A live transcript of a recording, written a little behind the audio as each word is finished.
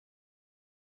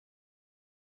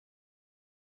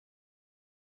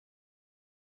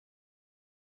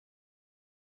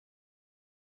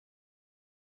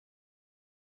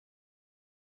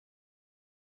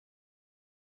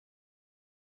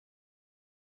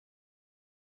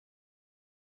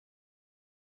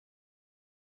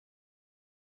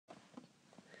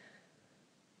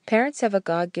Parents have a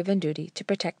God-given duty to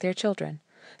protect their children.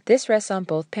 This rests on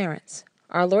both parents.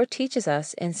 Our Lord teaches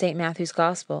us in St. Matthew's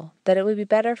Gospel that it would be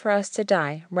better for us to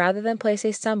die rather than place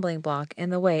a stumbling block in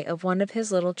the way of one of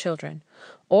his little children,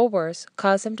 or worse,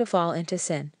 cause them to fall into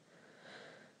sin.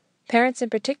 Parents in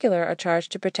particular are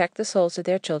charged to protect the souls of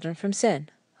their children from sin,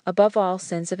 above all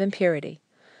sins of impurity.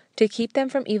 To keep them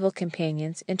from evil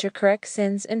companions and to correct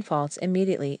sins and faults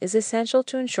immediately is essential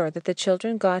to ensure that the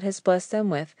children God has blessed them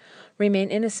with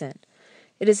remain innocent.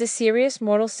 It is a serious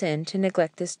mortal sin to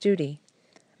neglect this duty.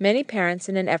 Many parents,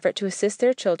 in an effort to assist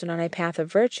their children on a path of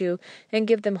virtue and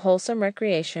give them wholesome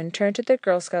recreation, turn to the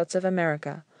Girl Scouts of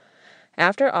America.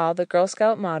 After all, the Girl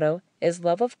Scout motto is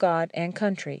love of God and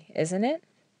country, isn't it?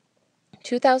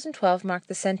 2012 marked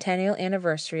the centennial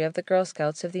anniversary of the Girl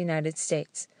Scouts of the United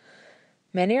States.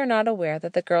 Many are not aware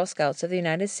that the Girl Scouts of the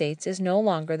United States is no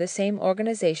longer the same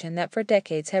organization that for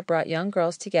decades had brought young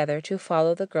girls together to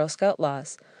follow the Girl Scout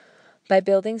laws by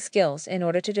building skills in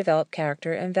order to develop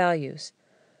character and values.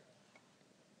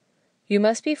 You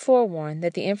must be forewarned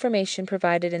that the information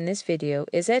provided in this video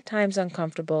is at times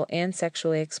uncomfortable and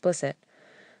sexually explicit.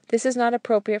 This is not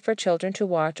appropriate for children to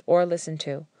watch or listen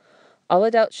to. All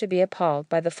adults should be appalled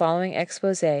by the following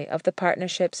expose of the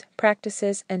partnerships,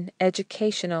 practices, and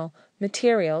educational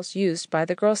materials used by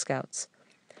the Girl Scouts.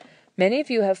 Many of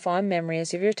you have fond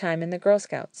memories of your time in the Girl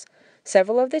Scouts.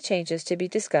 Several of the changes to be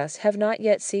discussed have not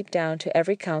yet seeped down to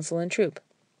every council and troop,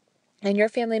 and your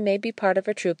family may be part of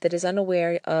a troop that is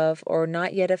unaware of or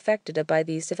not yet affected by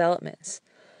these developments.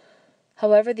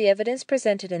 However, the evidence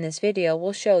presented in this video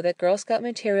will show that Girl Scout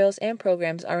materials and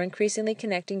programs are increasingly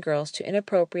connecting girls to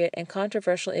inappropriate and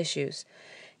controversial issues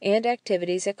and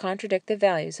activities that contradict the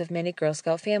values of many Girl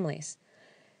Scout families.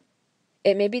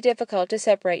 It may be difficult to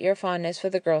separate your fondness for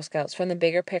the Girl Scouts from the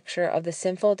bigger picture of the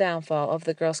sinful downfall of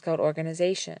the Girl Scout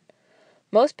organization.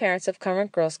 Most parents of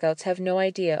current Girl Scouts have no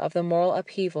idea of the moral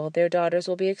upheaval their daughters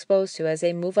will be exposed to as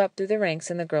they move up through the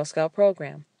ranks in the Girl Scout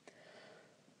program.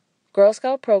 Girl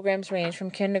Scout programs range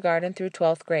from kindergarten through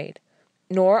 12th grade.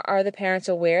 Nor are the parents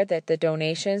aware that the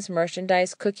donations,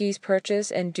 merchandise, cookies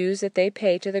purchased, and dues that they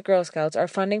pay to the Girl Scouts are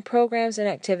funding programs and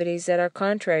activities that are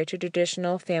contrary to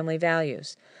traditional family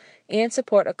values and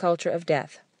support a culture of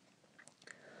death.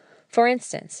 For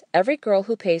instance, every girl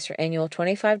who pays her annual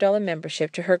 $25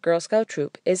 membership to her Girl Scout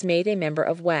troop is made a member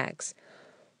of WAGGGS,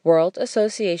 World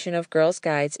Association of Girls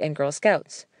Guides and Girl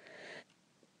Scouts.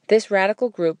 This radical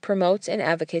group promotes and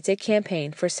advocates a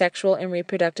campaign for sexual and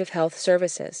reproductive health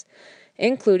services,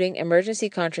 including emergency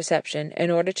contraception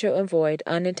in order to avoid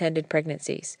unintended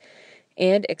pregnancies,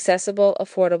 and accessible,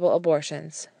 affordable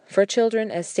abortions for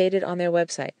children as stated on their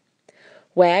website.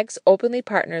 WAGGGS openly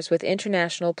partners with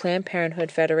International Planned Parenthood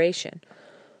Federation.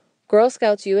 Girl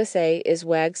Scouts USA is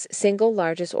WAGGG's single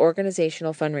largest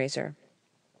organizational fundraiser.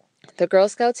 The Girl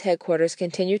Scouts headquarters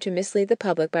continue to mislead the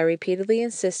public by repeatedly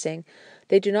insisting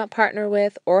they do not partner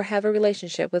with or have a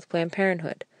relationship with Planned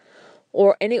Parenthood,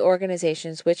 or any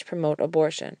organizations which promote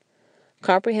abortion,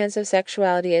 comprehensive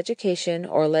sexuality education,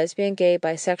 or lesbian, gay,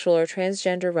 bisexual, or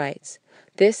transgender rights.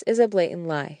 This is a blatant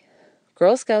lie.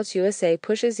 Girl Scouts USA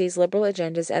pushes these liberal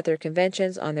agendas at their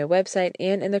conventions, on their website,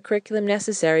 and in the curriculum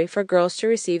necessary for girls to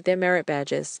receive their merit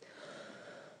badges.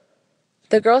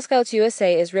 The Girl Scouts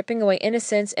USA is ripping away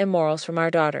innocence and morals from our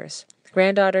daughters,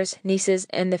 granddaughters, nieces,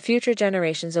 and the future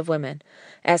generations of women.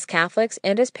 As Catholics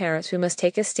and as parents, we must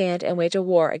take a stand and wage a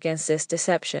war against this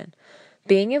deception.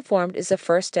 Being informed is the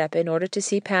first step in order to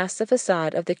see past the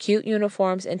facade of the cute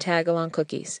uniforms and tag-along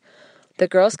cookies. The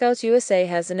Girl Scouts USA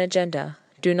has an agenda.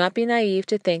 Do not be naive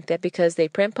to think that because they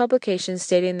print publications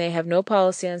stating they have no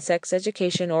policy on sex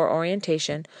education or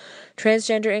orientation,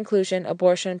 transgender inclusion,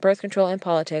 abortion, birth control, and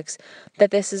politics,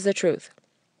 that this is the truth.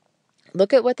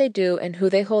 Look at what they do and who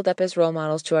they hold up as role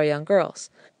models to our young girls.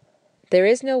 There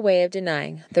is no way of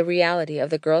denying the reality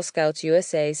of the Girl Scouts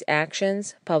USA's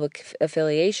actions, public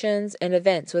affiliations, and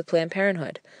events with Planned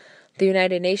Parenthood, the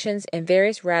United Nations, and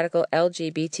various radical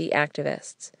LGBT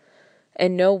activists.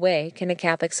 In no way can a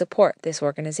Catholic support this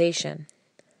organization.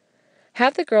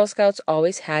 Have the Girl Scouts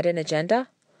always had an agenda?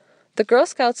 The Girl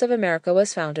Scouts of America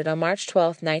was founded on March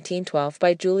 12, 1912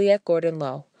 by Juliette Gordon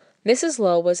Low. Mrs.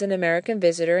 Low was an American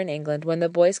visitor in England when the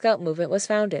Boy Scout movement was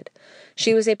founded.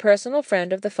 She was a personal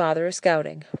friend of the father of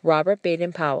Scouting, Robert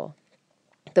Baden-Powell.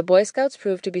 The Boy Scouts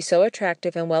proved to be so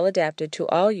attractive and well adapted to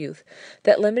all youth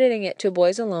that limiting it to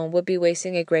boys alone would be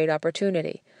wasting a great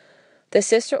opportunity. The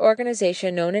sister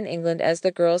organization known in England as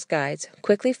the Girls' Guides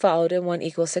quickly followed and won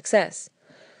equal success.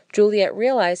 Juliet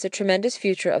realized the tremendous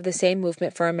future of the same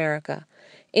movement for America,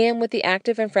 and with the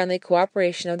active and friendly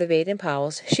cooperation of the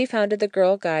Baden-Powells, she founded the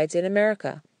Girl Guides in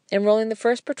America, enrolling the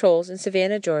first patrols in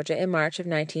Savannah, Georgia in March of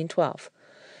 1912.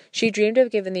 She dreamed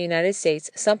of giving the United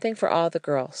States something for all the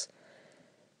girls.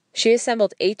 She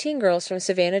assembled 18 girls from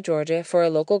Savannah, Georgia for a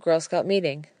local Girl Scout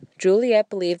meeting. Juliet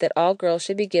believed that all girls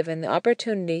should be given the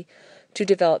opportunity to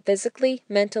develop physically,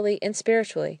 mentally, and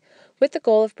spiritually, with the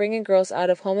goal of bringing girls out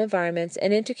of home environments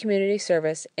and into community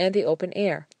service and the open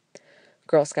air.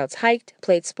 Girl Scouts hiked,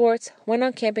 played sports, went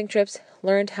on camping trips,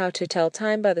 learned how to tell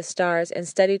time by the stars, and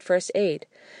studied first aid.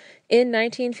 In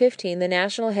 1915, the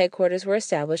national headquarters were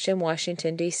established in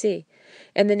Washington, D.C.,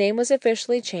 and the name was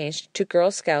officially changed to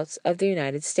Girl Scouts of the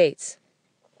United States.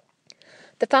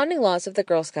 The founding laws of the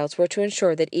Girl Scouts were to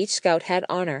ensure that each Scout had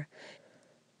honor.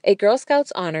 A Girl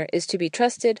Scout's honor is to be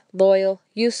trusted, loyal,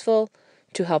 useful,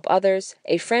 to help others,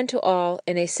 a friend to all,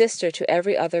 and a sister to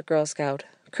every other Girl Scout.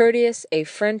 Courteous, a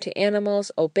friend to animals,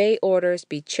 obey orders,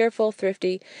 be cheerful,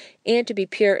 thrifty, and to be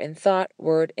pure in thought,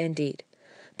 word, and deed.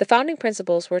 The founding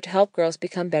principles were to help girls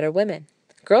become better women.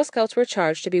 Girl Scouts were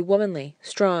charged to be womanly,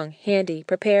 strong, handy,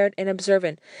 prepared, and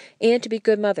observant, and to be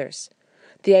good mothers.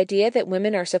 The idea that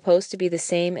women are supposed to be the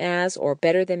same as or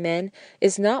better than men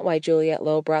is not why Juliet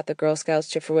Lowe brought the Girl Scouts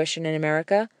to fruition in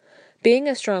America. Being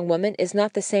a strong woman is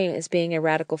not the same as being a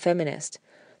radical feminist.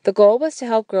 The goal was to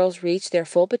help girls reach their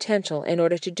full potential in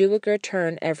order to do a good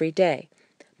turn every day.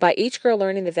 By each girl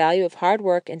learning the value of hard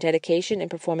work and dedication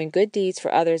and performing good deeds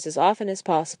for others as often as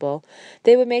possible,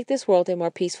 they would make this world a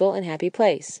more peaceful and happy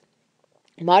place.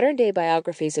 Modern-day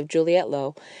biographies of Juliet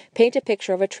Lowe paint a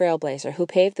picture of a trailblazer who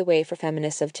paved the way for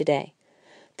feminists of today.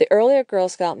 The earlier Girl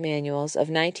Scout manuals of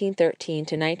 1913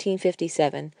 to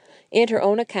 1957 and her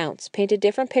own accounts paint a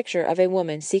different picture of a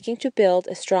woman seeking to build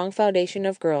a strong foundation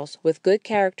of girls with good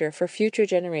character for future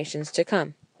generations to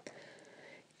come.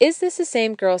 Is this the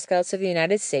same Girl Scouts of the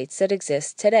United States that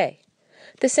exists today?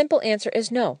 The simple answer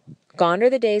is no. Gone are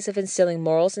the days of instilling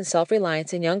morals and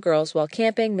self-reliance in young girls while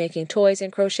camping, making toys,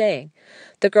 and crocheting.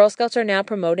 The Girl Scouts are now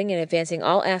promoting and advancing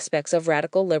all aspects of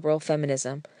radical liberal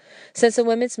feminism. Since the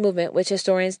women's movement, which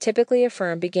historians typically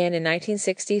affirm began in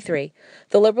 1963,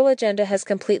 the liberal agenda has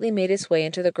completely made its way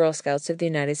into the Girl Scouts of the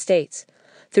United States,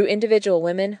 through individual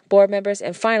women, board members,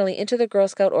 and finally into the Girl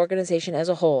Scout organization as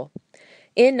a whole.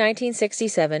 In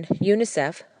 1967,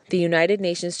 UNICEF, the United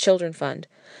Nations Children Fund,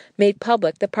 made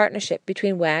public the partnership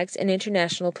between WAGGGS and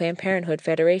International Planned Parenthood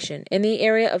Federation in the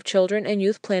area of children and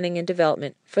youth planning and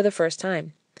development for the first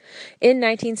time. In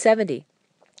 1970,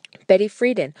 Betty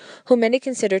Friedan, whom many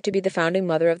consider to be the founding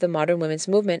mother of the modern women's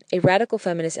movement, a radical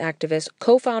feminist activist,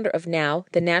 co-founder of NOW,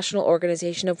 the National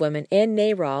Organization of Women, and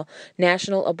NARAL,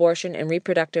 National Abortion and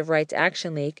Reproductive Rights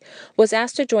Action League, was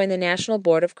asked to join the National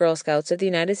Board of Girl Scouts of the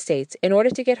United States in order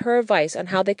to get her advice on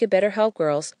how they could better help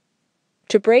girls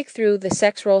to break through the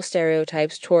sex role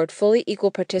stereotypes toward fully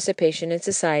equal participation in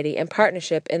society and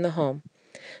partnership in the home.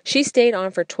 She stayed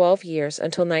on for 12 years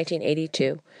until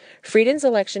 1982. Friedan's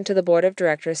election to the board of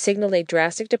directors signaled a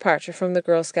drastic departure from the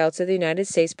Girl Scouts of the United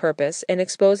States purpose and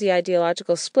exposed the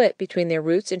ideological split between their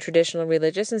roots in traditional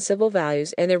religious and civil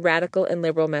values and their radical and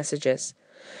liberal messages.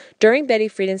 During Betty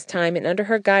Friedan's time and under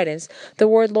her guidance, the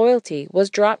word loyalty was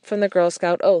dropped from the Girl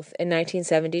Scout oath in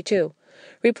 1972,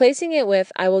 replacing it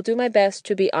with, "I will do my best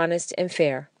to be honest and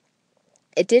fair."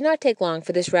 It did not take long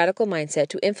for this radical mindset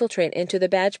to infiltrate into the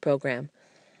badge program.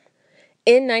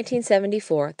 In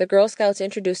 1974, the Girl Scouts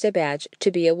introduced a badge,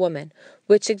 To Be a Woman,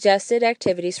 which suggested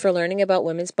activities for learning about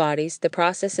women's bodies, the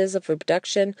processes of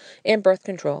reproduction, and birth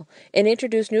control, and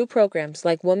introduced new programs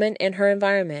like Woman and Her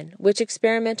Environment, which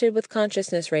experimented with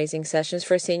consciousness-raising sessions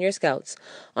for senior Scouts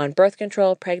on birth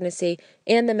control, pregnancy,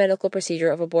 and the medical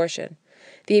procedure of abortion.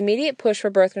 The immediate push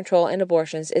for birth control and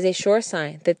abortions is a sure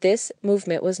sign that this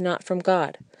movement was not from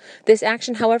God. This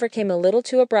action, however, came a little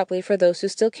too abruptly for those who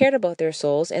still cared about their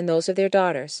souls and those of their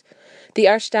daughters. The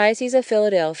Archdiocese of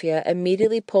Philadelphia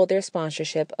immediately pulled their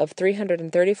sponsorship of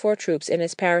 334 troops in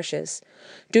its parishes.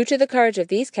 Due to the courage of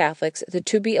these Catholics, the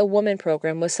To Be a Woman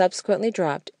program was subsequently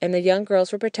dropped, and the young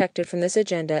girls were protected from this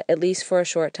agenda at least for a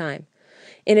short time.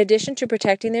 In addition to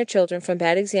protecting their children from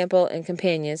bad example and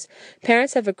companions,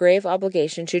 parents have a grave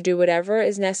obligation to do whatever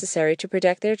is necessary to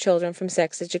protect their children from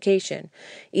sex education,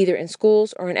 either in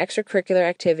schools or in extracurricular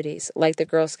activities, like the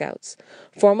Girl Scouts.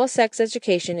 Formal sex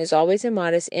education is always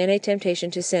immodest and a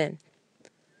temptation to sin.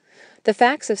 The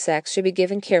facts of sex should be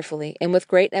given carefully and with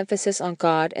great emphasis on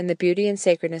God and the beauty and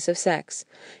sacredness of sex.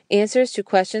 Answers to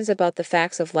questions about the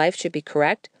facts of life should be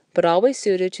correct, but always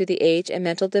suited to the age and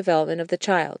mental development of the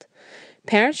child.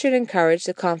 Parents should encourage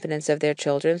the confidence of their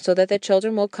children so that the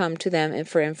children will come to them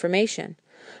for information.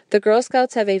 The Girl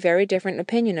Scouts have a very different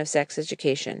opinion of sex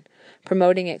education,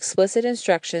 promoting explicit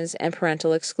instructions and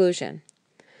parental exclusion.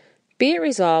 Be it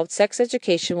resolved, sex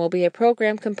education will be a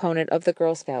program component of the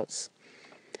Girl Scouts.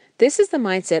 This is the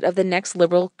mindset of the next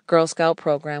liberal Girl Scout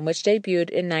program, which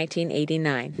debuted in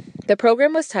 1989. The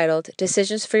program was titled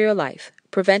Decisions for Your Life,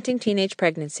 Preventing Teenage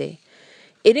Pregnancy.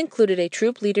 It included a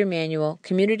troop leader manual,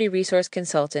 community resource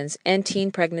consultants, and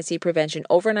teen pregnancy prevention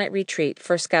overnight retreat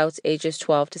for Scouts ages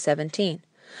 12 to 17.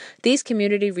 These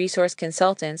community resource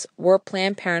consultants were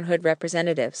Planned Parenthood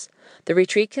representatives. The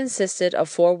retreat consisted of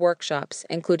 4 workshops,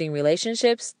 including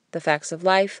relationships, the facts of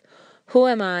life, who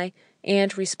am I,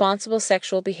 and responsible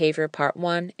sexual behavior Part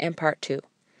 1 and Part 2.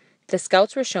 The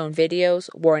Scouts were shown videos,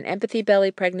 wore an empathy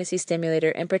belly pregnancy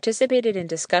stimulator, and participated in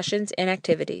discussions and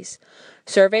activities.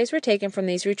 Surveys were taken from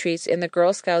these retreats, and the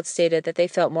Girl Scouts stated that they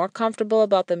felt more comfortable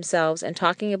about themselves and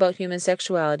talking about human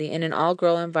sexuality in an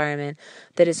all-girl environment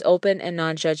that is open and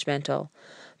non-judgmental.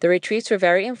 The retreats were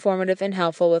very informative and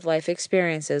helpful with life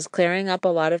experiences, clearing up a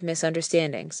lot of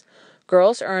misunderstandings.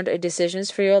 Girls earned a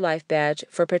Decisions for Your Life badge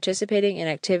for participating in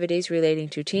activities relating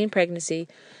to teen pregnancy,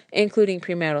 including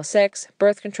premarital sex,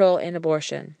 birth control, and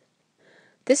abortion.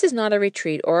 This is not a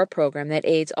retreat or a program that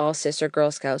aids all sister Girl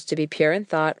Scouts to be pure in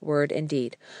thought, word, and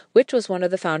deed, which was one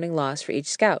of the founding laws for each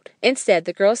Scout. Instead,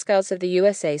 the Girl Scouts of the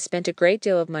USA spent a great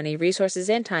deal of money, resources,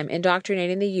 and time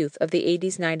indoctrinating the youth of the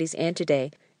 80s, 90s, and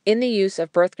today in the use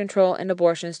of birth control and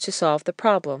abortions to solve the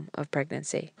problem of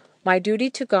pregnancy. My duty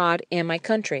to God and my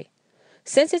country.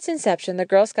 Since its inception, the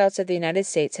Girl Scouts of the United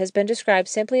States has been described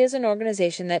simply as an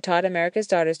organization that taught America's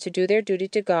daughters to do their duty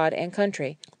to God and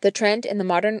country. The trend in the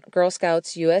modern Girl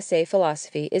Scouts USA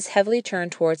philosophy is heavily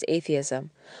turned towards atheism.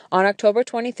 On October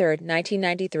 23,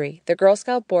 1993, the Girl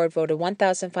Scout Board voted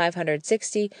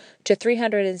 1,560 to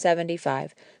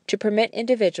 375 to permit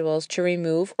individuals to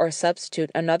remove or substitute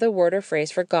another word or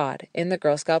phrase for God in the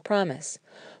Girl Scout Promise.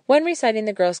 When reciting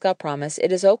the Girl Scout Promise,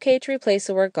 it is okay to replace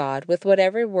the word God with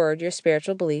whatever word your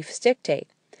spiritual beliefs dictate.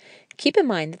 Keep in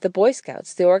mind that the Boy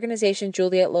Scouts, the organization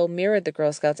Juliet Lowe mirrored the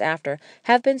Girl Scouts after,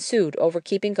 have been sued over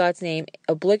keeping God's name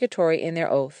obligatory in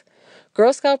their oath.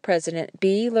 Girl Scout President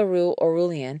B. LaRue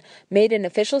O'Rulian made an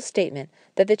official statement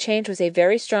that the change was a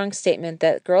very strong statement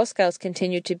that Girl Scouts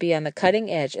continue to be on the cutting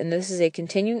edge, and this is a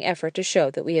continuing effort to show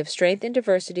that we have strength in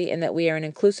diversity and that we are an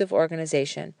inclusive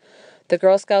organization. The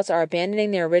Girl Scouts are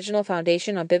abandoning their original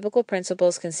foundation on biblical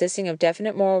principles consisting of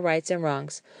definite moral rights and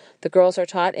wrongs. The girls are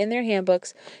taught in their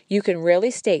handbooks, you can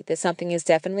rarely state that something is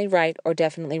definitely right or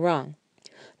definitely wrong.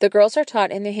 The girls are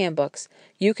taught in their handbooks,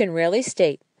 you can rarely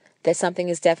state that something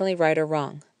is definitely right or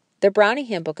wrong. The Brownie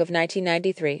Handbook of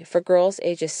 1993 for girls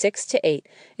ages 6 to 8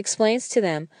 explains to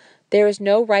them there is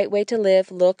no right way to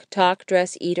live, look, talk,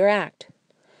 dress, eat, or act.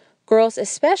 Girls,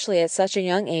 especially at such a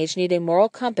young age, need a moral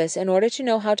compass in order to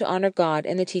know how to honor God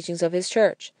and the teachings of His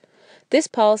church. This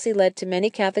policy led to many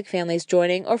Catholic families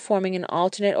joining or forming an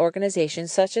alternate organization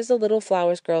such as the Little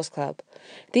Flowers Girls Club.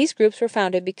 These groups were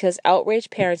founded because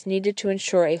outraged parents needed to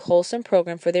ensure a wholesome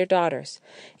program for their daughters,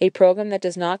 a program that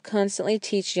does not constantly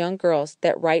teach young girls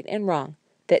that right and wrong,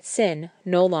 that sin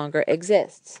no longer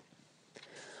exists.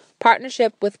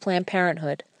 Partnership with Planned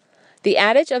Parenthood. The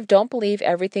adage of don't believe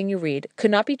everything you read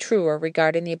could not be truer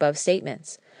regarding the above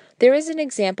statements. There is an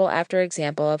example after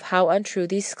example of how untrue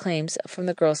these claims from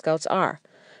the Girl Scouts are.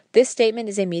 This statement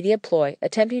is a media ploy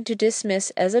attempting to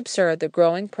dismiss as absurd the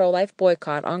growing pro-life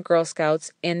boycott on Girl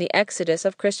Scouts and the exodus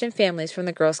of Christian families from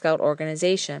the Girl Scout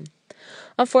organization.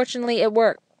 Unfortunately, it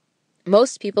worked.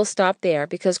 Most people stop there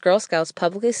because Girl Scouts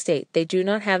publicly state they do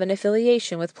not have an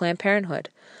affiliation with Planned Parenthood.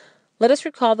 Let us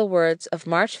recall the words of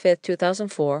March 5,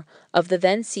 2004, of the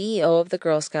then CEO of the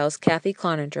Girl Scouts, Kathy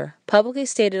Cloninger, publicly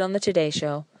stated on the Today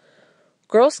Show,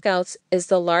 Girl Scouts is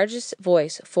the largest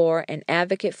voice for and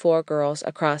advocate for girls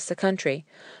across the country,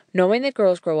 knowing that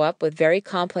girls grow up with very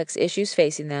complex issues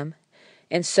facing them,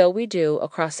 and so we do,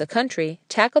 across the country,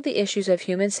 tackle the issues of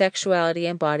human sexuality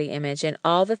and body image and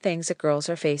all the things that girls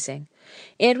are facing.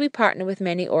 And we partner with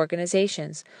many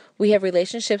organizations. We have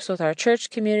relationships with our church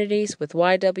communities, with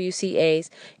YWCAs,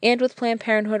 and with Planned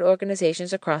Parenthood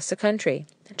organizations across the country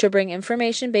to bring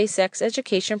information-based sex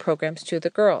education programs to the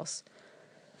girls.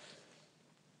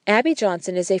 Abby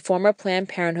Johnson is a former Planned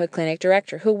Parenthood clinic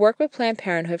director who worked with Planned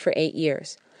Parenthood for 8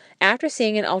 years. After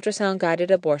seeing an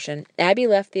ultrasound-guided abortion, Abby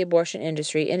left the abortion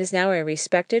industry and is now a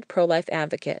respected pro-life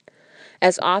advocate.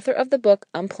 As author of the book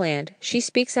Unplanned, she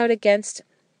speaks out against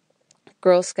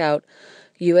Girl Scout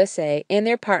USA and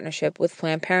their partnership with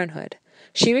Planned Parenthood.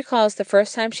 She recalls the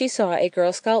first time she saw a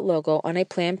Girl Scout logo on a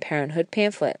Planned Parenthood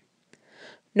pamphlet.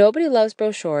 Nobody loves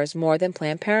brochures more than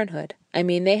Planned Parenthood. I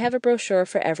mean, they have a brochure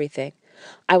for everything.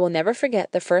 I will never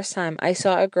forget the first time I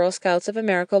saw a Girl Scouts of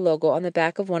America logo on the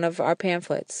back of one of our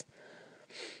pamphlets.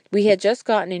 We had just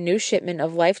gotten a new shipment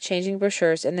of life-changing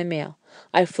brochures in the mail.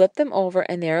 I flipped them over,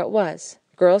 and there it was,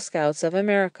 Girl Scouts of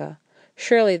America.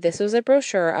 Surely this was a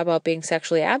brochure about being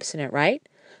sexually abstinent, right?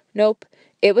 Nope,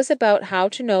 it was about how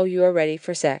to know you are ready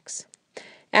for sex.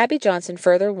 Abby Johnson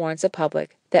further warns the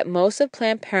public that most of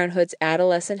Planned Parenthood's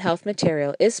adolescent health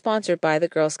material is sponsored by the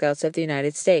Girl Scouts of the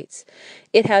United States.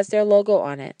 It has their logo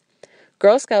on it.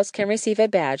 Girl Scouts can receive a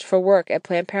badge for work at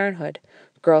Planned Parenthood.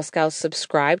 Girl Scouts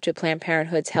subscribe to Planned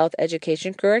Parenthood's health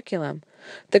education curriculum.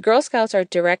 The Girl Scouts are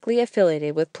directly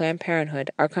affiliated with Planned Parenthood,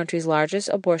 our country's largest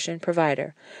abortion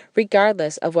provider,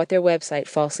 regardless of what their website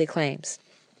falsely claims.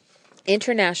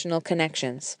 International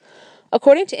connections.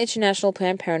 According to International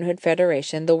Planned Parenthood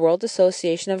Federation, the World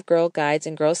Association of Girl Guides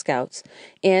and Girl Scouts,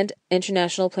 and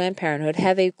International Planned Parenthood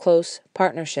have a close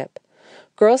partnership.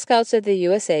 Girl Scouts of the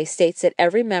USA states that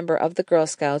every member of the Girl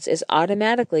Scouts is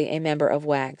automatically a member of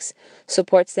WAGGS,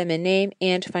 supports them in name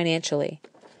and financially.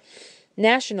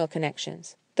 National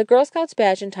connections. The Girl Scouts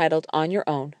badge entitled On Your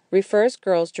Own refers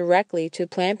girls directly to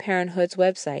Planned Parenthood's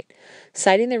website,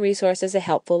 citing the resource as a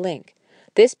helpful link.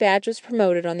 This badge was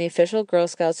promoted on the official Girl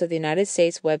Scouts of the United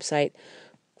States website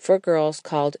for girls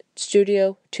called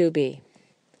Studio 2B.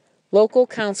 Local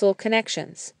Council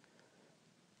connections.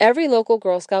 Every local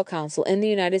Girl Scout council in the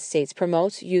United States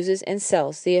promotes, uses, and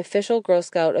sells the official Girl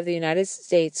Scout of the United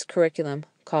States curriculum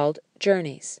called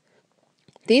Journeys.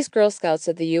 These Girl Scouts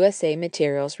of the USA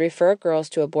materials refer girls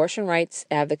to abortion rights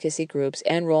advocacy groups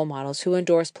and role models who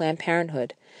endorse Planned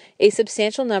Parenthood. A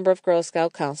substantial number of Girl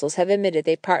Scout councils have admitted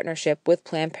a partnership with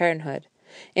Planned Parenthood.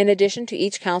 In addition to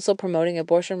each council promoting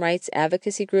abortion rights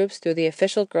advocacy groups through the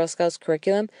official Girl Scouts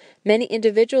curriculum, many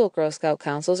individual Girl Scout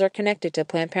councils are connected to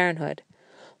Planned Parenthood.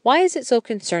 Why is it so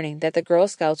concerning that the Girl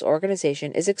Scouts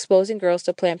organization is exposing girls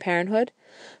to Planned Parenthood?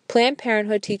 Planned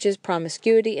Parenthood teaches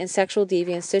promiscuity and sexual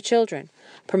deviance to children,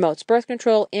 promotes birth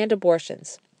control and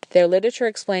abortions. Their literature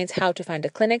explains how to find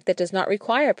a clinic that does not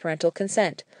require parental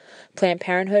consent. Planned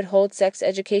Parenthood holds sex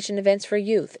education events for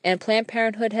youth, and Planned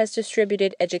Parenthood has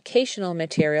distributed educational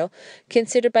material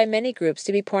considered by many groups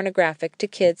to be pornographic to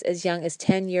kids as young as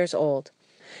 10 years old.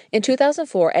 In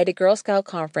 2004, at a Girl Scout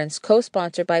conference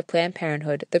co-sponsored by Planned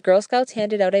Parenthood, the Girl Scouts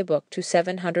handed out a book to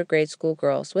 700 grade school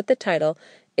girls with the title,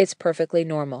 It's Perfectly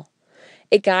Normal.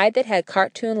 A guide that had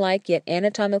cartoon-like yet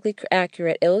anatomically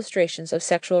accurate illustrations of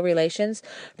sexual relations,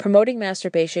 promoting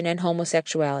masturbation and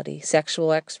homosexuality,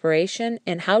 sexual exploration,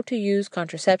 and how to use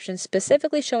contraception,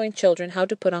 specifically showing children how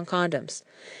to put on condoms.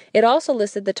 It also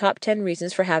listed the top 10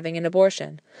 reasons for having an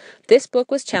abortion. This book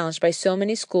was challenged by so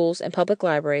many schools and public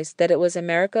libraries that it was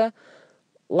American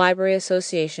Library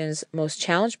Association's most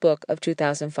challenged book of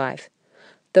 2005.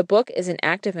 The book is an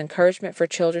act of encouragement for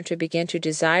children to begin to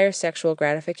desire sexual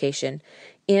gratification,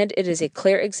 and it is a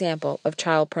clear example of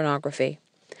child pornography.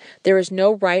 There is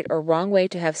no right or wrong way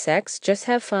to have sex, just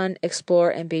have fun,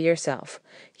 explore, and be yourself.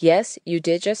 Yes, you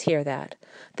did just hear that.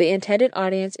 The intended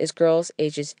audience is girls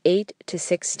ages 8 to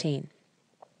 16.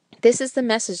 This is the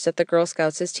message that the Girl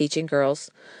Scouts is teaching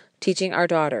our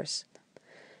daughters.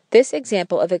 This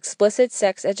example of explicit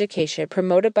sex education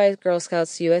promoted by Girl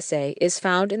Scouts USA is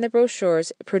found in the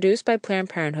brochures produced by Planned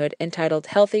Parenthood entitled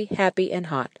Healthy, Happy, and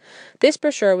Hot. This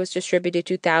brochure was distributed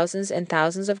to thousands and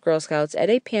thousands of Girl Scouts at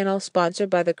a panel sponsored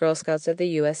by the Girl Scouts of the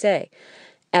USA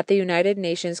at the United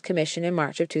Nations Commission in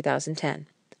March of 2010.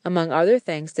 Among other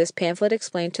things, this pamphlet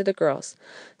explained to the girls,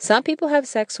 some people have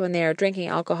sex when they are drinking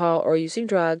alcohol or using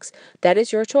drugs. That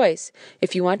is your choice.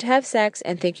 If you want to have sex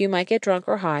and think you might get drunk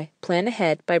or high, plan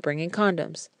ahead by bringing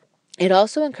condoms. It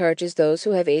also encourages those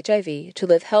who have HIV to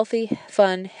live healthy,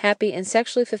 fun, happy, and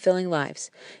sexually fulfilling lives.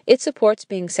 It supports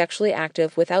being sexually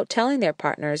active without telling their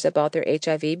partners about their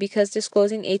HIV because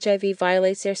disclosing HIV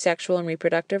violates their sexual and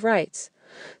reproductive rights.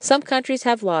 Some countries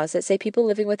have laws that say people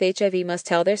living with HIV must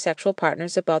tell their sexual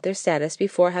partners about their status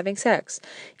before having sex,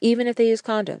 even if they use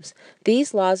condoms.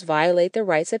 These laws violate the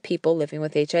rights of people living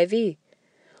with HIV.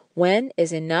 When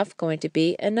is enough going to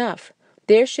be enough?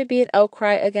 There should be an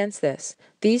outcry against this.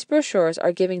 These brochures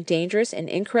are giving dangerous and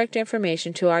incorrect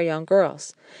information to our young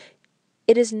girls.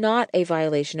 It is not a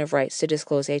violation of rights to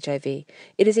disclose HIV.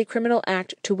 It is a criminal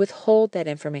act to withhold that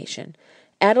information.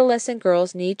 Adolescent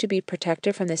girls need to be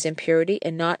protected from this impurity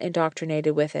and not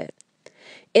indoctrinated with it.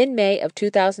 In May of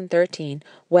 2013,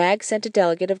 WAGGGS sent a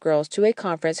delegate of girls to a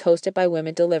conference hosted by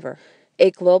Women Deliver, a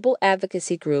global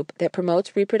advocacy group that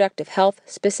promotes reproductive health,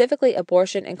 specifically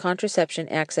abortion and contraception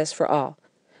access for all.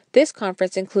 This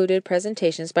conference included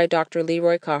presentations by Dr.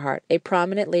 Leroy Carhart, a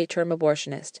prominent late-term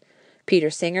abortionist, Peter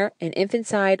Singer, an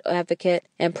infanticide advocate,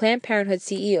 and Planned Parenthood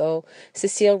CEO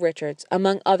Cecile Richards,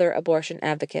 among other abortion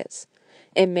advocates.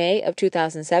 In May of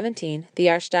 2017, the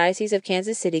Archdiocese of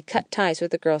Kansas City cut ties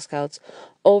with the Girl Scouts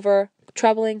over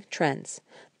troubling trends,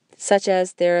 such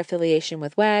as their affiliation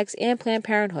with WAGGGS and Planned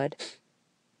Parenthood.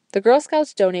 The Girl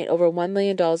Scouts donate over $1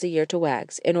 million a year to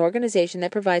WAGGGS, an organization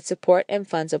that provides support and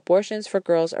funds abortions for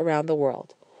girls around the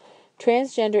world.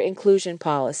 Transgender inclusion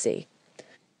policy.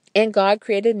 And God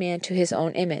created man to his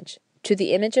own image. To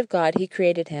the image of God he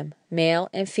created him. Male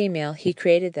and female he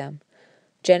created them.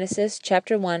 Genesis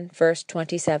chapter 1, verse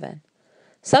 27.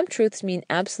 Some truths mean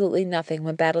absolutely nothing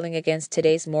when battling against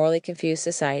today's morally confused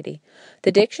society.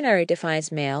 The dictionary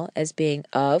defines male as being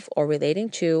of or relating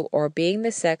to or being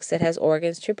the sex that has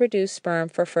organs to produce sperm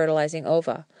for fertilizing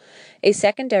ova. A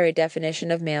secondary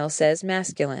definition of male says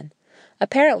masculine.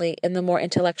 Apparently, in the more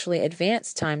intellectually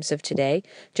advanced times of today,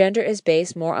 gender is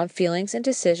based more on feelings and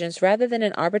decisions rather than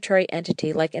an arbitrary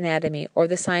entity like anatomy or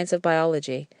the science of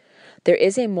biology. There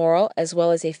is a moral as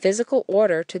well as a physical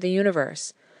order to the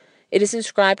universe. It is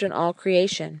inscribed in all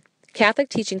creation. Catholic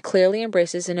teaching clearly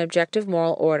embraces an objective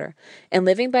moral order, and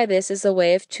living by this is the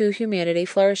way to humanity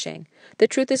flourishing. The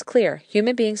truth is clear.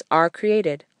 Human beings are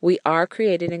created. We are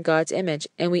created in God's image,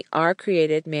 and we are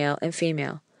created male and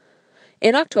female.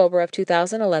 In October of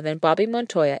 2011, Bobby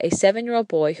Montoya, a 7-year-old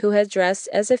boy who has dressed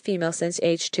as a female since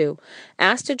age 2,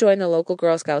 asked to join the local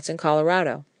Girl Scouts in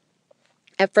Colorado.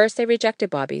 At first they rejected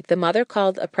Bobby. The mother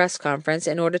called a press conference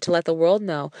in order to let the world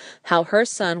know how her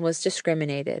son was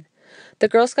discriminated. The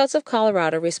Girl Scouts of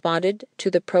Colorado responded to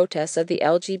the protests of the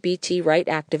LGBT right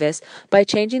activists by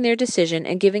changing their decision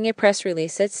and giving a press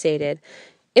release that stated,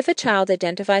 "If a child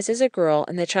identifies as a girl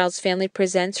and the child's family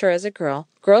presents her as a girl,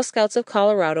 Girl Scouts of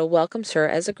Colorado welcomes her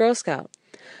as a Girl Scout."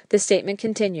 The statement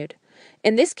continued,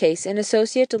 "In this case, an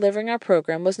associate delivering our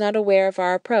program was not aware of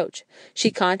our approach. She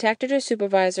contacted her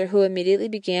supervisor, who immediately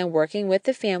began working with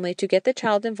the family to get the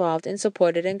child involved and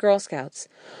supported in Girl Scouts.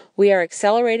 We are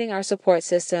accelerating our support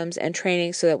systems and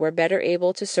training so that we're better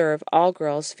able to serve all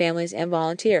girls, families, and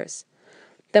volunteers."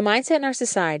 The mindset in our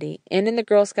society and in the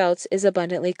Girl Scouts is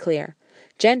abundantly clear.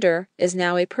 Gender is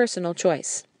now a personal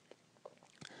choice.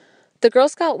 The Girl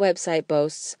Scout website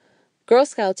boasts, "Girl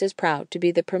Scouts is proud to be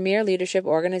the premier leadership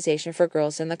organization for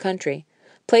girls in the country.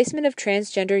 Placement of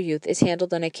transgender youth is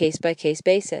handled on a case-by-case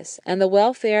basis, and the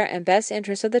welfare and best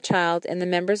interests of the child and the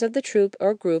members of the troop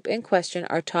or group in question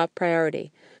are top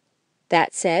priority.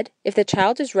 That said, if the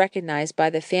child is recognized by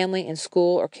the family and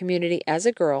school or community as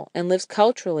a girl and lives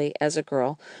culturally as a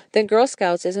girl, then Girl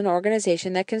Scouts is an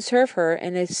organization that can serve her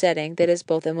in a setting that is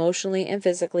both emotionally and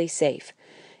physically safe."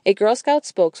 A Girl Scout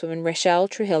spokeswoman, Rochelle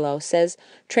Trujillo, says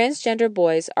transgender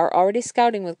boys are already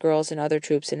scouting with girls and other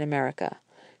troops in America.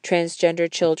 Transgender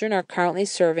children are currently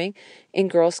serving in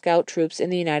Girl Scout troops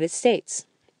in the United States.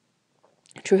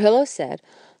 Trujillo said,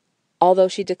 although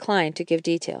she declined to give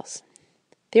details.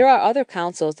 There are other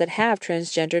councils that have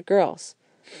transgendered girls.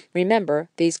 Remember,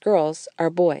 these girls are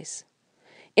boys.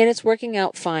 And it's working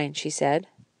out fine, she said.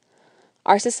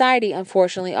 Our society,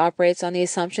 unfortunately, operates on the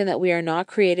assumption that we are not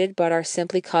created but are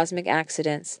simply cosmic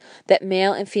accidents, that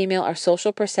male and female are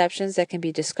social perceptions that can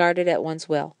be discarded at one's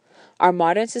will. Our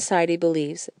modern society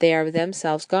believes they are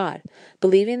themselves God,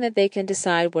 believing that they can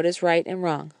decide what is right and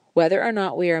wrong, whether or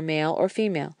not we are male or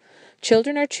female.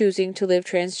 Children are choosing to live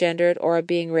transgendered or are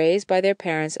being raised by their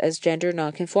parents as gender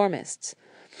nonconformists.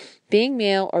 Being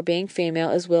male or being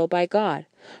female is willed by God.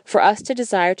 For us to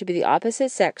desire to be the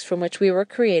opposite sex from which we were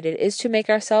created is to make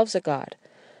ourselves a God.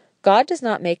 God does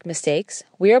not make mistakes.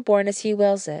 We are born as He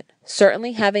wills it.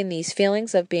 Certainly having these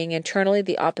feelings of being internally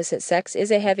the opposite sex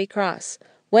is a heavy cross.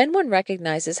 When one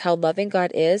recognizes how loving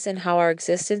God is and how our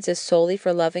existence is solely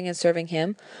for loving and serving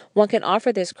Him, one can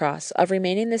offer this cross of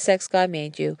remaining the sex God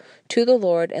made you to the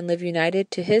Lord and live united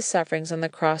to His sufferings on the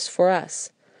cross for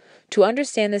us. To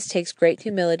understand this takes great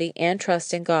humility and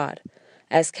trust in God.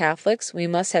 As Catholics, we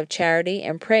must have charity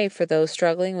and pray for those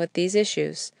struggling with these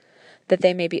issues, that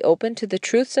they may be open to the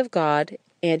truths of God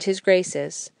and His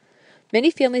graces. Many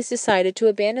families decided to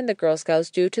abandon the Girl Scouts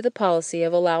due to the policy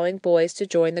of allowing boys to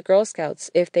join the Girl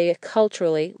Scouts if they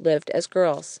culturally lived as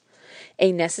girls.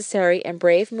 A necessary and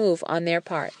brave move on their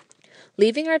part.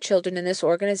 Leaving our children in this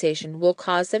organization will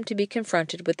cause them to be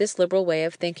confronted with this liberal way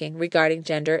of thinking regarding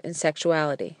gender and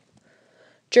sexuality.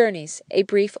 Journeys, a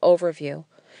brief overview.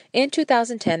 In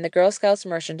 2010, the Girl Scouts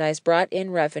merchandise brought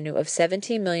in revenue of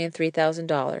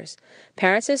 $17,003,000.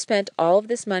 Parents have spent all of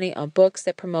this money on books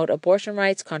that promote abortion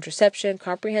rights, contraception,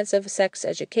 comprehensive sex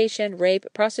education, rape,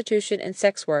 prostitution, and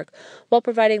sex work, while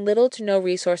providing little to no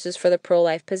resources for the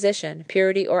pro-life position,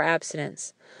 purity, or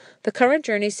abstinence. The Current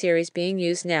Journey series being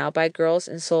used now by girls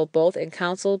and sold both in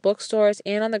council bookstores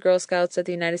and on the Girl Scouts of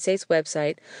the United States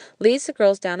website leads the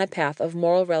girls down a path of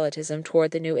moral relativism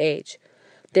toward the new age.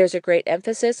 There's a great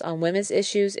emphasis on women's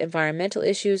issues, environmental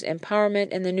issues, empowerment,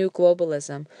 and the new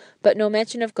globalism, but no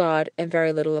mention of God and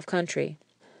very little of country.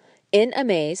 In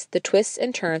Amaze, the twists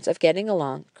and turns of getting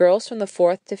along, girls from the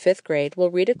 4th to 5th grade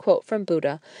will read a quote from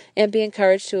Buddha and be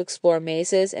encouraged to explore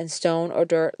mazes and stone or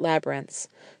dirt labyrinths.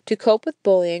 To cope with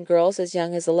bullying, girls as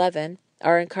young as 11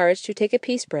 are encouraged to take a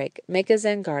peace break, make a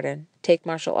Zen garden, take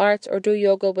martial arts, or do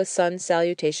yoga with sun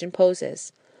salutation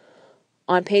poses.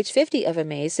 On page 50 of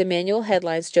Amaze, the manual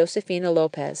headlines Josefina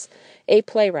Lopez, a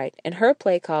playwright, and her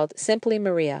play called Simply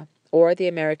Maria, or The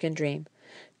American Dream.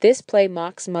 This play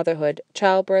mocks motherhood,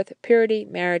 childbirth, purity,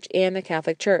 marriage, and the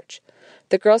Catholic Church.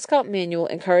 The Girl Scout manual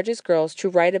encourages girls to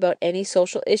write about any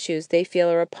social issues they feel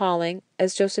are appalling,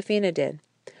 as Josefina did.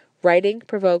 Writing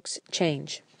provokes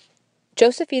change.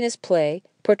 Josefina's play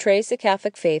portrays the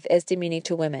Catholic faith as demeaning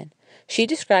to women. She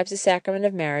describes the sacrament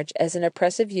of marriage as an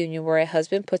oppressive union where a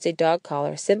husband puts a dog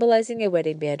collar, symbolizing a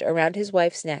wedding band, around his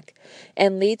wife's neck,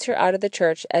 and leads her out of the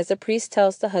church as the priest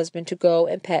tells the husband to go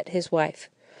and pet his wife.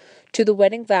 To the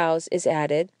wedding vows is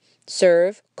added,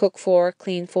 serve, cook for,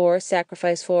 clean for,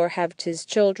 sacrifice for, have his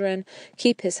children,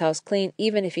 keep his house clean,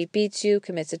 even if he beats you,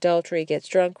 commits adultery, gets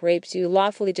drunk, rapes you,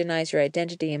 lawfully denies your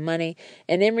identity and money,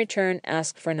 and in return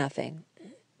ask for nothing.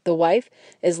 The wife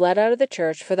is let out of the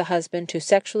church for the husband to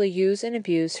sexually use and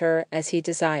abuse her as he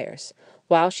desires,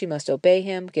 while she must obey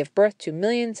him, give birth to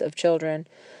millions of children.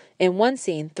 In one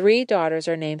scene, 3 daughters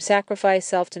are named sacrifice,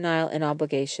 self-denial, and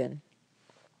obligation,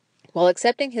 while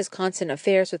accepting his constant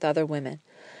affairs with other women.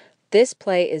 This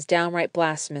play is downright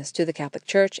blasphemous to the Catholic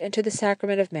Church and to the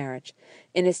sacrament of marriage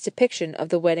in its depiction of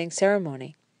the wedding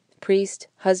ceremony, priest,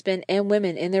 husband, and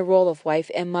women in their role of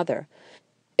wife and mother.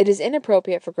 It is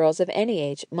inappropriate for girls of any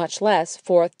age, much less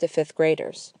 4th to 5th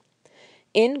graders.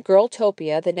 In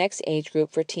Girltopia, the next age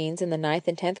group for teens in the 9th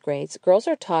and 10th grades, girls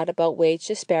are taught about wage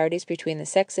disparities between the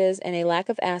sexes and a lack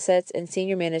of assets and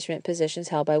senior management positions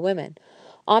held by women.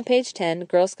 On page 10,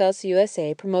 Girl Scouts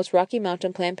USA promotes Rocky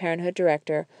Mountain Planned Parenthood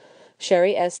director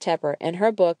Sherry S. Tepper and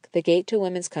her book, The Gate to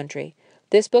Women's Country.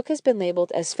 This book has been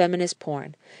labeled as feminist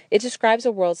porn. It describes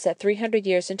a world set 300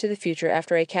 years into the future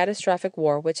after a catastrophic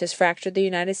war which has fractured the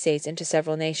United States into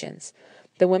several nations.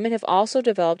 The women have also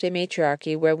developed a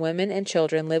matriarchy where women and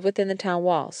children live within the town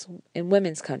walls, in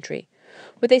women's country,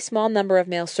 with a small number of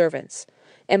male servants,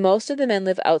 and most of the men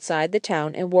live outside the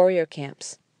town in warrior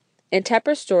camps. In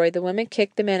Tepper's story, the women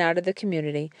kick the men out of the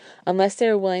community unless they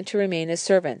are willing to remain as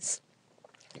servants.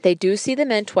 They do see the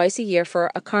men twice a year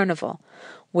for a carnival,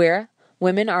 where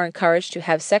women are encouraged to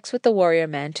have sex with the warrior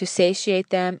men to satiate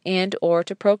them and or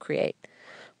to procreate.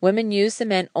 Women use the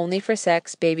men only for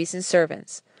sex, babies, and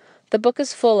servants. The book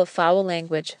is full of foul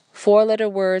language, 4-letter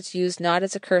words used not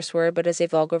as a curse word but as a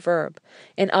vulgar verb,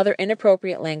 and other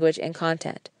inappropriate language and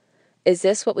content. Is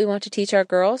this what we want to teach our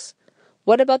girls?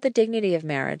 What about the dignity of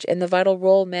marriage and the vital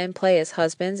role men play as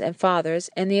husbands and fathers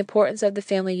and the importance of the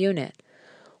family unit?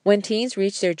 When teens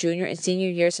reach their junior and senior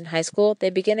years in high school,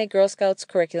 they begin a Girl Scouts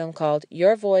curriculum called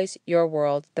Your Voice, Your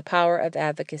World, The Power of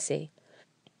Advocacy.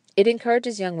 It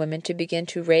encourages young women to begin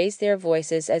to raise their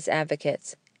voices as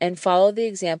advocates and follow the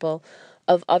example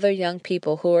of other young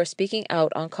people who are speaking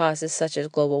out on causes such as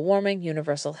global warming,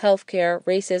 universal health care,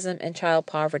 racism, and child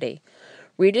poverty.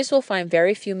 Readers will find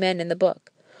very few men in the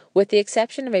book, with the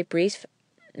exception of a brief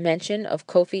mention of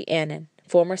Kofi Annan,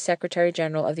 former Secretary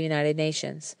General of the United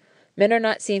Nations. Men are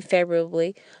not seen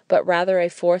favorably, but rather a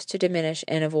force to diminish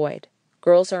and avoid.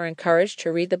 Girls are encouraged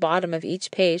to read the bottom of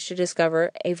each page to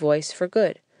discover a voice for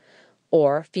good,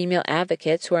 or female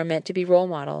advocates who are meant to be role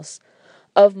models.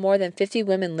 Of more than 50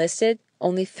 women listed,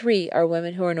 only 3 are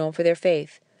women who are known for their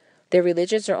faith. Their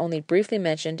religions are only briefly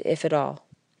mentioned, if at all.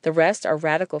 The rest are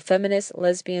radical feminists,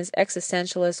 lesbians,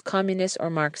 existentialists, communists, or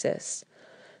Marxists.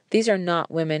 These are not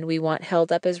women we want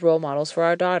held up as role models for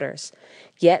our daughters.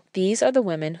 Yet these are the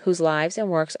women whose lives and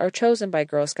works are chosen by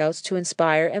Girl Scouts to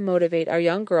inspire and motivate our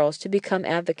young girls to become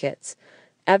advocates.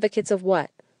 Advocates of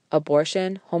what?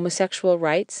 Abortion, homosexual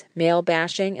rights, male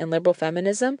bashing, and liberal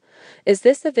feminism? Is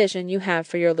this the vision you have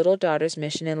for your little daughter's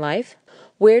mission in life?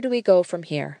 Where do we go from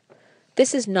here?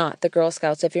 This is not the Girl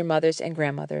Scouts of your mothers and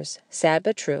grandmothers. Sad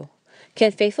but true.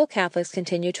 Can faithful Catholics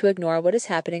continue to ignore what is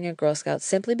happening in Girl Scouts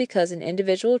simply because an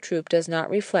individual troop does not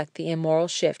reflect the immoral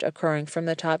shift occurring from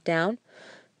the top down?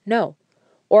 No.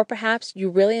 Or perhaps you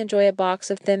really enjoy a box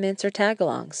of Thin Mints or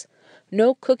Tagalongs.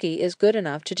 No cookie is good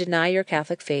enough to deny your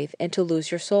Catholic faith and to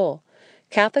lose your soul.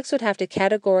 Catholics would have to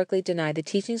categorically deny the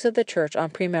teachings of the Church on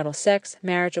premarital sex,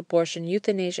 marriage, abortion,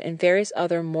 euthanasia, and various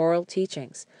other moral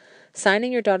teachings.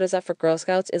 Signing your daughters up for Girl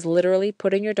Scouts is literally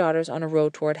putting your daughters on a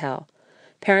road toward hell.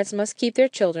 Parents must keep their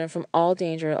children from all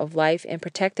danger of life and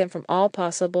protect them from all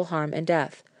possible harm and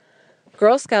death.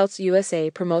 Girl Scouts USA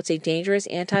promotes a dangerous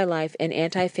anti-life and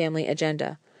anti-family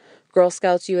agenda. Girl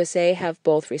Scouts USA have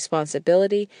both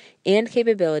responsibility and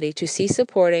capability to cease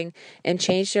supporting and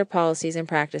change their policies and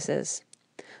practices.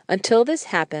 Until this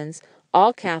happens,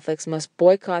 all Catholics must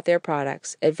boycott their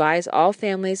products, advise all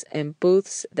families and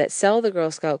booths that sell the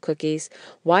Girl Scout cookies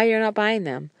why you're not buying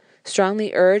them,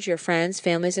 strongly urge your friends,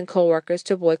 families, and co-workers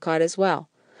to boycott as well.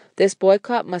 This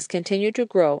boycott must continue to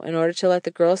grow in order to let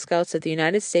the Girl Scouts of the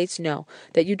United States know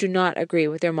that you do not agree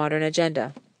with their modern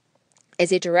agenda.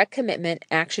 As a direct commitment,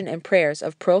 action, and prayers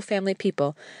of pro-family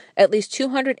people, at least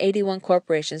 281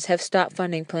 corporations have stopped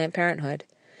funding Planned Parenthood.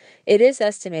 It is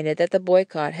estimated that the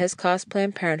boycott has cost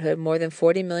Planned Parenthood more than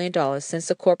 $40 million since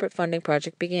the corporate funding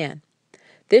project began.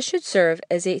 This should serve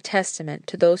as a testament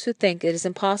to those who think it is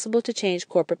impossible to change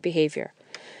corporate behavior.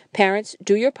 Parents,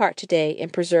 do your part today in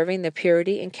preserving the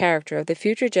purity and character of the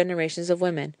future generations of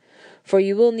women, for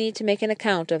you will need to make an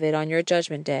account of it on your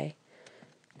judgment day.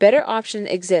 Better options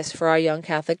exist for our young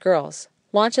Catholic girls.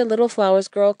 Launch a Little Flowers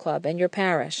Girl Club in your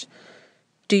parish.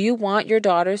 Do you want your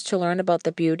daughters to learn about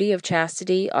the beauty of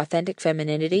chastity, authentic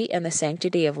femininity, and the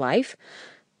sanctity of life?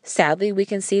 Sadly, we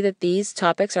can see that these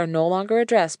topics are no longer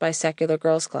addressed by secular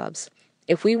girls' clubs.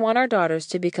 If we want our daughters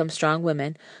to become strong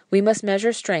women, we must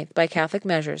measure strength by Catholic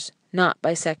measures, not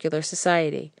by secular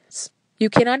society. You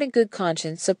cannot in good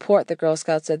conscience support the Girl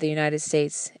Scouts of the United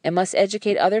States and must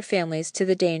educate other families to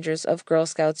the dangers of Girl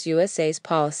Scouts USA's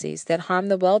policies that harm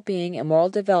the well-being and moral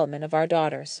development of our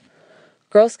daughters.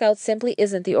 Girl Scouts simply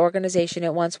isn't the organization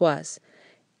it once was,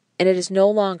 and it is no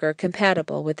longer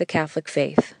compatible with the Catholic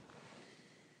faith.